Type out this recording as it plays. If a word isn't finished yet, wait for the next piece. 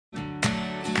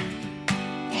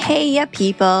Hey,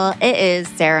 people, it is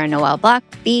Sarah Noel Block,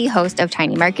 the host of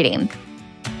Tiny Marketing.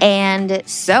 And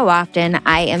so often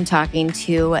I am talking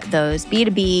to those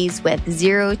B2Bs with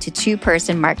 0 to 2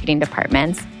 person marketing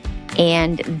departments,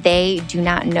 and they do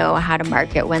not know how to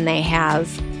market when they have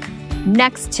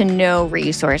next to no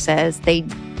resources. They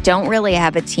don't really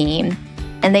have a team,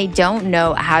 and they don't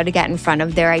know how to get in front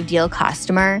of their ideal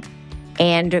customer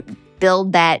and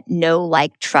build that know,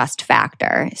 like, trust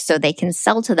factor so they can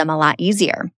sell to them a lot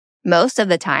easier. Most of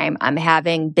the time, I'm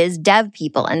having biz dev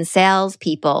people and sales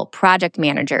people, project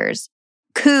managers,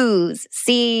 COOs,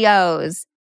 CEOs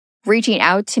reaching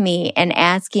out to me and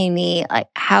asking me, like,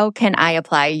 how can I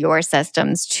apply your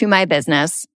systems to my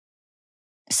business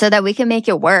so that we can make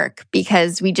it work?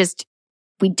 Because we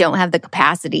don't have the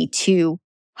capacity to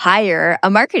hire a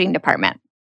marketing department.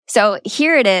 So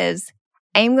here it is.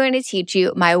 I'm going to teach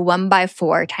you my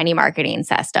 1x4 tiny marketing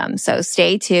system. So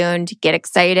stay tuned, get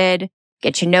excited,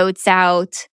 get your notes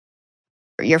out,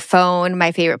 your phone.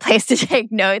 My favorite place to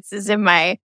take notes is in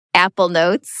my Apple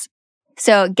Notes.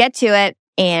 So get to it,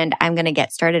 and I'm going to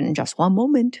get started in just one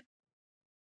moment.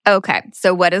 Okay,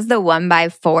 so what is the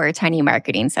 1x4 tiny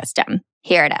marketing system?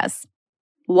 Here it is.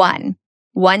 1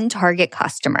 target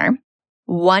customer,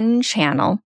 1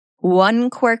 channel, 1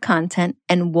 core content,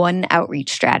 and 1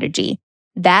 outreach strategy.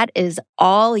 That is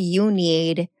all you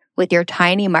need with your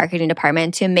tiny marketing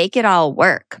department to make it all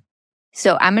work.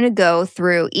 So I'm going to go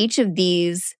through each of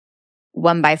these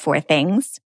 1x4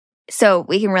 things so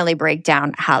we can really break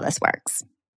down how this works.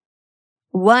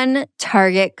 1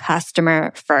 target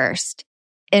customer first.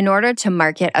 In order to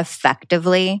market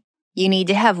effectively, you need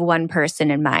to have 1 person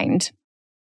in mind.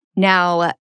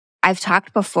 Now, I've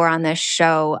talked before on this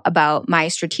show about my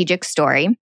strategic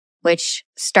story, which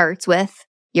starts with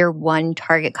your 1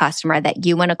 target customer that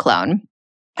you want to clone.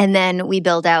 And then we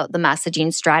build out the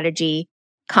messaging strategy,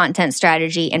 content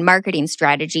strategy, and marketing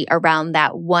strategy around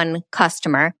that 1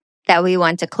 customer that we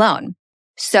want to clone.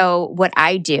 So what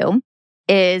I do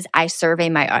is I survey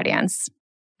my audience.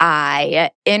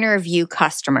 I interview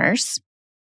customers,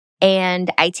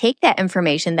 and I take that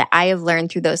information that I have learned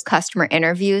through those customer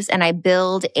interviews, and I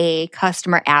build a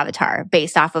customer avatar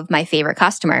based off of my favorite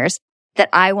customers that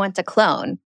I want to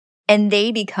clone. And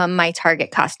they become my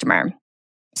target customer.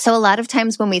 So a lot of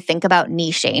times when we think about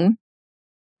niching,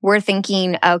 we're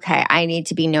thinking, okay, I need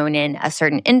to be known in a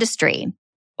certain industry,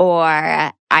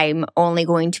 or I'm only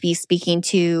going to be speaking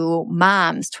to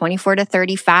moms 24 to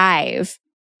 35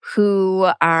 who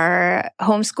are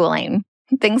homeschooling,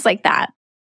 things like that.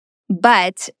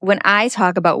 But when I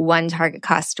talk about 1 target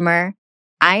customer,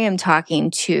 I am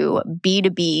talking to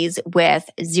B2Bs with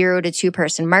 0 to 2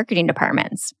 person marketing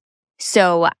departments.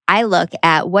 So I look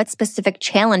at what specific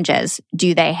challenges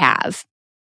do they have.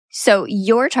 So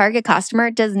your target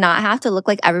customer does not have to look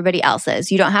like everybody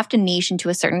else's. You don't have to niche into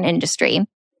a certain industry.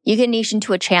 You can niche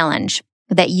into a challenge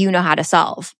that you know how to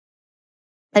solve.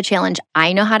 The challenge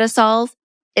I know how to solve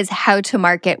is how to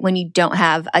market when you don't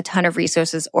have a ton of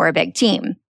resources or a big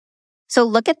team. So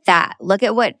look at that. Look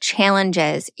at what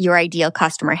challenges your ideal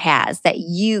customer has that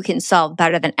you can solve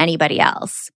better than anybody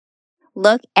else.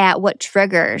 Look at what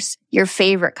triggers your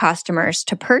favorite customers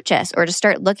to purchase or to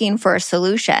start looking for a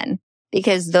solution,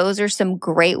 because those are some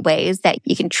great ways that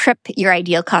you can trip your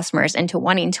ideal customers into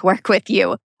wanting to work with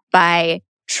you by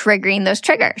triggering those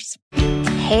triggers.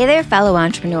 Hey there, fellow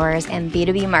entrepreneurs and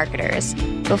B2B marketers.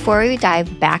 Before we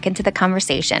dive back into the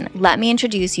conversation, let me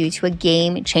introduce you to a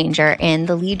game changer in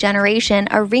the lead generation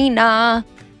arena,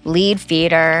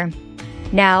 Leadfeeder.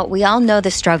 Now, we all know the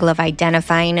struggle of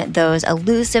identifying those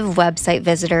elusive website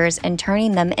visitors and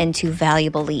turning them into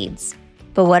valuable leads.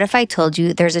 But what if I told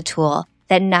you there's a tool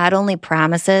that not only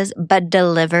promises, but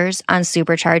delivers on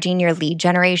supercharging your lead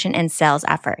generation and sales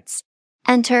efforts?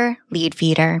 Enter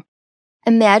Leadfeeder.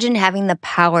 Imagine having the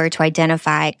power to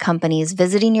identify companies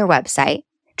visiting your website,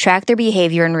 track their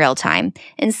behavior in real time,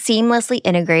 and seamlessly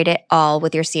integrate it all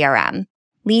with your CRM.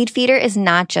 Leadfeeder is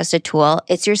not just a tool,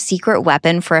 it's your secret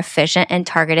weapon for efficient and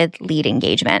targeted lead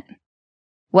engagement.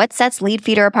 What sets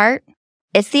Leadfeeder apart?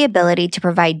 It's the ability to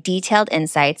provide detailed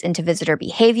insights into visitor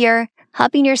behavior,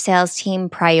 helping your sales team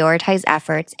prioritize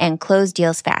efforts and close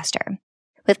deals faster.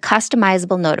 With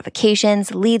customizable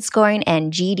notifications, lead scoring,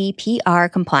 and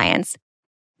GDPR compliance,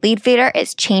 Leadfeeder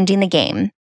is changing the game.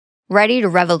 Ready to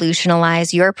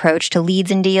revolutionize your approach to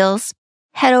leads and deals?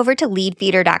 Head over to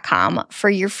leadfeeder.com for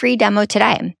your free demo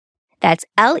today. That's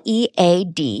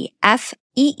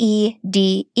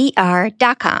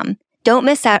LEADFEEDER.com. Don't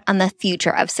miss out on the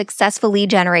future of successful lead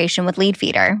generation with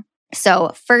Leadfeeder.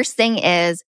 So first thing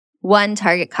is 1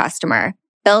 target customer.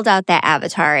 Build out that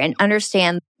avatar and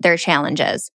understand their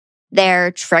challenges,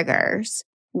 their triggers,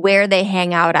 where they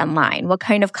hang out online, what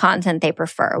kind of content they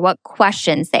prefer, what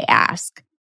questions they ask.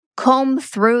 Comb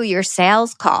through your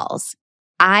sales calls.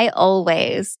 I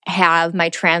always have my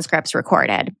transcripts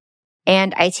recorded,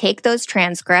 and I take those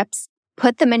transcripts,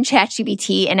 put them in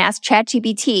ChatGPT, and ask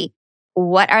ChatGPT,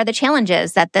 what are the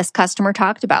challenges that this customer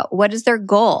talked about? What is their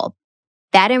goal?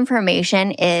 That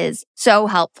information is so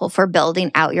helpful for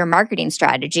building out your marketing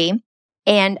strategy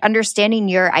and understanding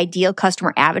your ideal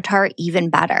customer avatar even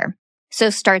better. So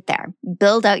start there.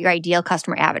 Build out your ideal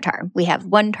customer avatar. We have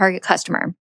one target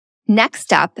customer.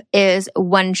 Next up is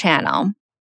one channel.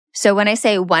 So when I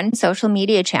say one social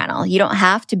media channel, you don't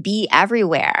have to be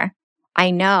everywhere.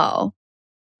 I know.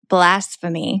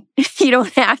 Blasphemy. You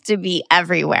don't have to be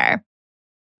everywhere.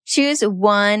 Choose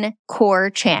one core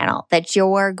channel that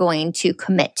you're going to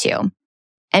commit to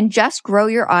and just grow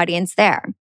your audience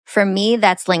there. For me,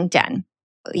 that's LinkedIn.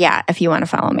 Yeah, if you want to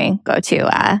follow me, go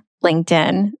to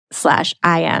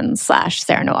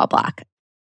LinkedIn/IN/Sarah Noel Block.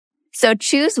 So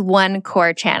choose one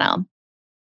core channel.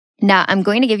 Now, I'm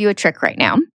going to give you a trick right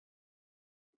now.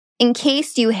 In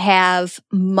case you have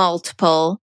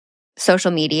multiple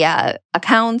social media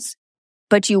accounts,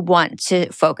 but you want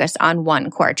to focus on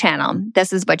one core channel,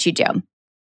 this is what you do.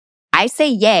 I say,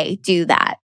 yay, do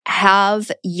that. Have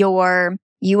your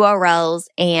URLs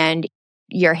and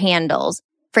your handles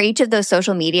for each of those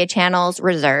social media channels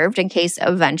reserved in case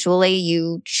eventually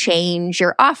you change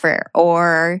your offer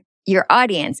or your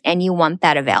audience and you want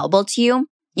that available to you.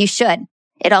 You should.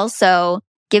 It also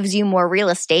gives you more real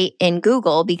estate in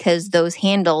Google because those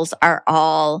handles are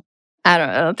all, I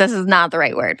don't know, this is not the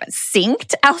right word, but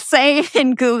synced, I'll say,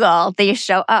 in Google. They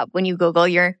show up when you Google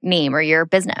your name or your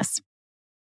business.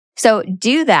 So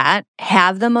do that,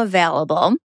 have them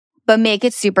available, but make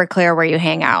it super clear where you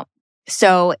hang out.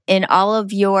 So in all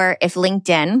of your, if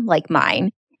LinkedIn, like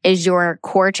mine, is your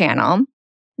core channel,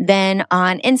 then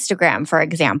on Instagram, for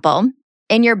example,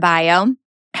 in your bio,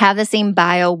 have the same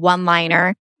bio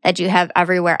one-liner that you have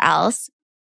everywhere else,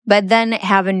 but then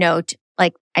have a note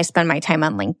like, I spend my time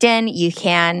on LinkedIn, you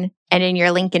can, and in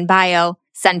your link in bio,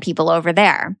 send people over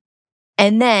there.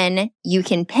 And then you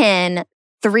can pin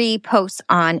 3 posts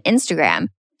on Instagram.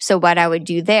 So what I would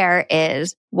do there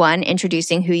is 1,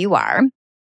 introducing who you are,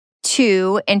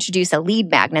 2, introduce a lead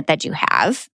magnet that you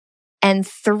have, and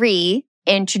 3,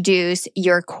 introduce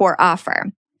your core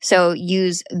offer. So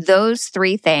use those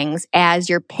 3 things as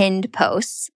your pinned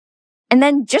posts, and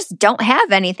then just don't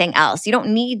have anything else. You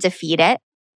don't need to feed it.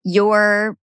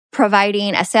 You're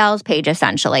providing a sales page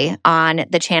essentially on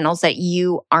the channels that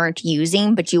you aren't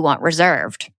using, but you want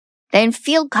reserved. Then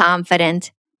feel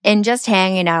confident in just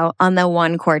hanging out on the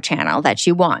one core channel that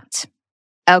you want.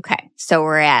 Okay, so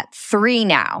we're at 3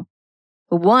 now.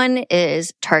 1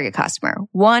 is target customer,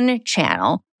 1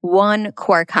 channel, 1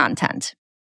 core content.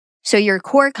 So your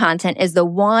core content is the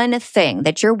one thing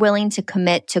that you're willing to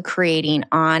commit to creating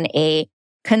on a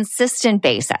consistent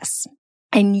basis.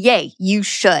 And yay, you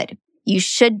should. You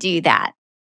should do that.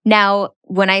 Now,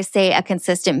 when I say a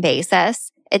consistent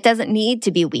basis, it doesn't need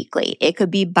to be weekly. It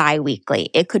could be bi-weekly.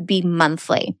 It could be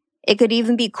monthly. It could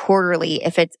even be quarterly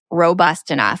if it's robust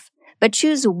enough. But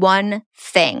choose one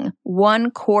thing,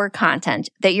 one core content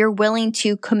that you're willing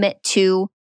to commit to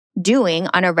doing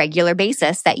on a regular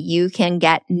basis that you can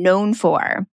get known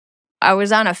for. I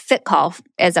was on a Fit Call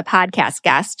as a podcast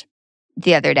guest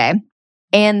the other day,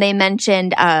 and they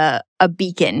mentioned a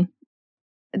beacon.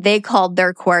 They called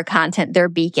their core content their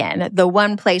beacon, the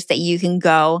one place that you can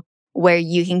go where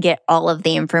you can get all of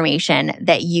the information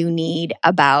that you need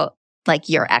about like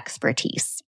your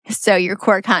expertise. So your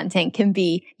core content can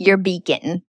be your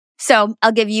beacon. So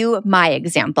I'll give you my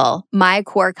example. My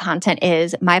core content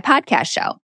is my podcast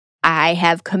show. I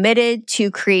have committed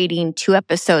to creating 2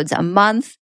 episodes a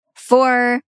month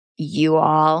for you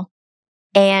all.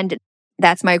 And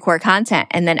that's my core content.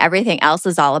 And then everything else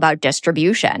is all about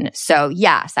distribution. So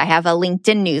yes, I have a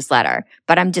LinkedIn newsletter,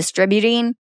 but I'm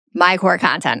distributing my core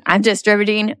content. I'm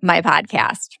distributing my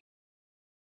podcast.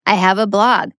 I have a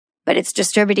blog, but it's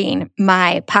distributing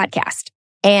my podcast.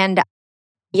 And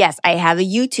yes, I have a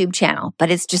YouTube channel, but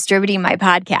it's distributing my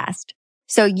podcast.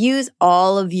 So use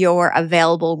all of your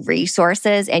available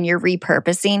resources and your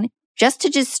repurposing just to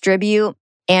distribute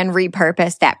and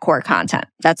repurpose that core content.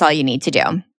 That's all you need to do.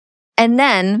 And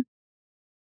then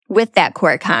with that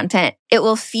core content, it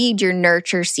will feed your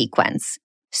nurture sequence.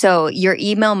 So your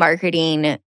email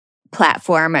marketing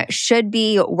platform should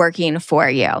be working for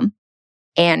you,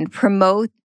 and promote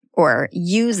or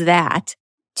use that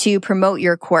to promote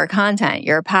your core content,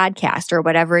 your podcast, or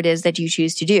whatever it is that you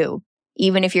choose to do.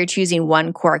 Even if you're choosing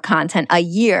one core content a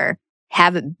year,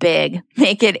 have it big,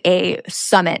 make it a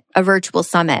summit, a virtual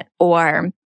summit,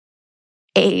 or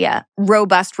a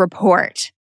robust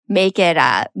report. Make it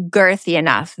girthy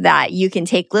enough that you can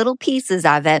take little pieces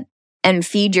of it and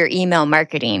feed your email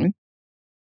marketing.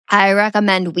 I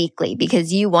recommend weekly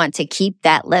because you want to keep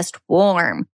that list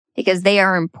warm because they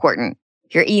are important.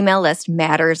 Your email list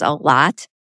matters a lot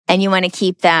and you want to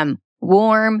keep them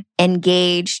warm,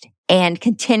 engaged, and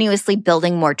continuously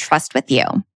building more trust with you.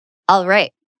 All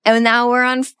right. And now we're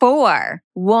on 4.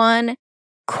 1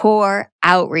 core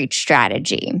outreach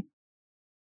strategy.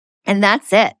 And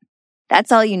that's it.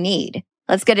 That's all you need.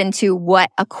 Let's get into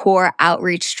what a core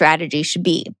outreach strategy should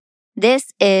be.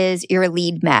 This is your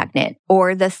lead magnet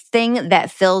or the thing that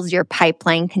fills your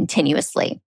pipeline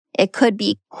continuously. It could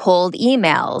be cold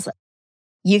emails.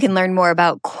 You can learn more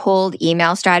about cold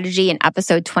email strategy in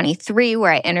episode 23,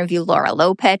 where I interview Laura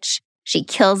Lopich. She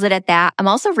kills it at that. I'm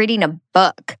also reading a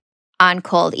book on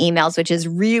cold emails, which is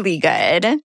really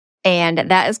good. And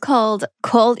that is called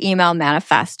Cold Email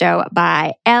Manifesto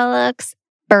by Alex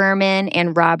Berman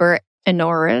and Robert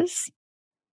Enoris.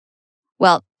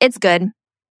 Well, it's good,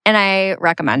 and I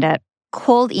recommend it.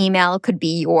 Cold email could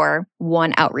be your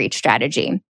one outreach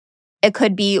strategy. It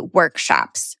could be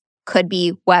workshops, could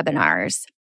be webinars.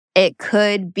 It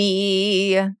could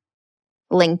be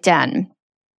LinkedIn,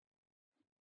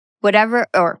 whatever,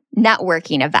 or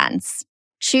networking events.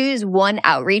 Choose one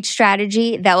outreach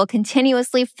strategy that will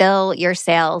continuously fill your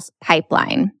sales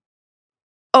pipeline.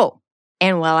 Oh,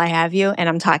 and while I have you, and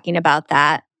I'm talking about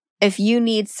that, if you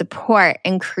need support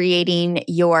in creating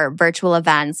your virtual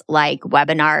events like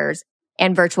webinars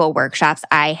and virtual workshops,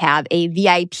 I have a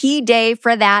VIP day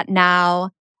for that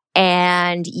now.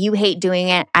 And you hate doing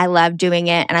it. I love doing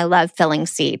it. And I love filling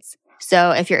seats.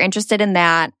 So if you're interested in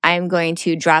that, I'm going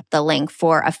to drop the link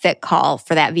for a fit call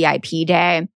for that VIP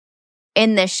day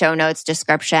in the show notes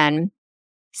description.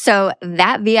 So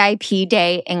that VIP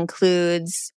day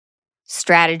includes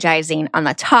strategizing on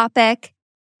the topic.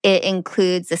 It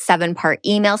includes a 7-part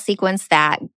email sequence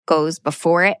that goes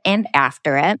before it and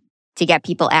after it to get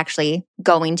people actually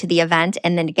going to the event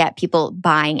and then to get people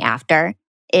buying after.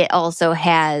 It also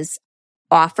has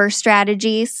offer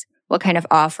strategies, what kind of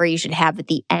offer you should have at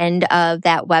the end of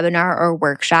that webinar or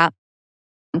workshop,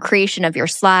 creation of your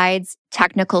slides,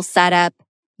 technical setup,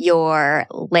 your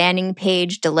landing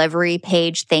page, delivery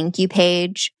page, thank you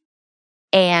page,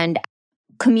 and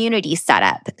community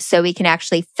setup so we can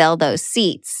actually fill those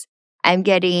seats. I'm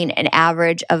getting an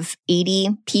average of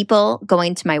 80 people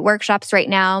going to my workshops right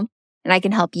now, and I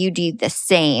can help you do the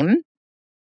same.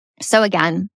 So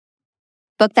again,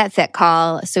 book that fit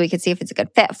call so we can see if it's a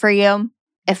good fit for you.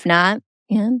 If not,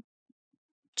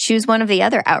 choose one of the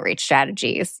other outreach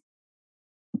strategies.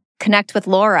 Connect with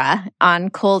Laura on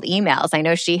cold emails. I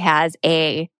know she has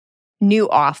a new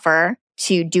offer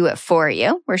to do it for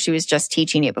you, where she was just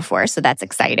teaching you before. So that's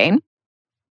exciting.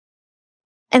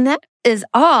 And that is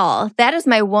all. That is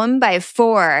my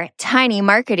 1x4 tiny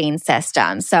marketing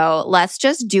system. So let's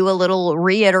just do a little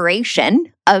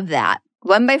reiteration of that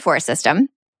 1x4 system.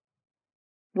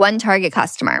 1 target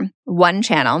customer, 1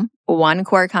 channel, 1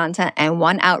 core content, and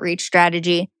 1 outreach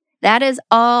strategy. That is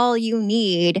all you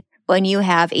need when you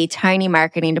have a tiny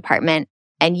marketing department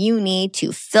and you need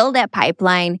to fill that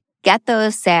pipeline, get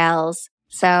those sales,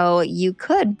 so you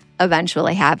could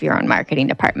eventually have your own marketing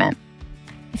department.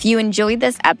 If you enjoyed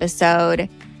this episode,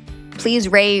 please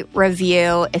rate,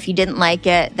 review. If you didn't like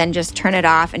it, then just turn it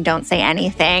off and don't say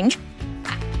anything.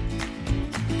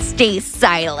 Stay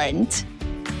silent.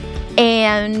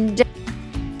 And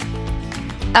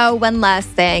one last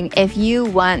thing. If you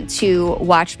want to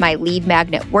watch my lead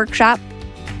magnet workshop,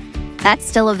 that's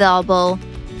still available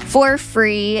for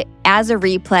free as a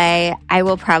replay. I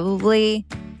will probably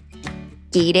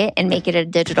gate it and make it a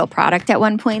digital product at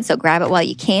one point. So grab it while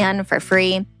you can for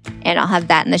free. And I'll have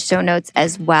that in the show notes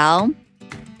as well.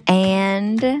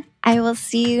 And I will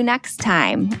see you next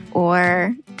time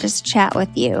or just chat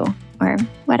with you or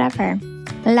whatever.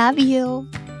 Love you.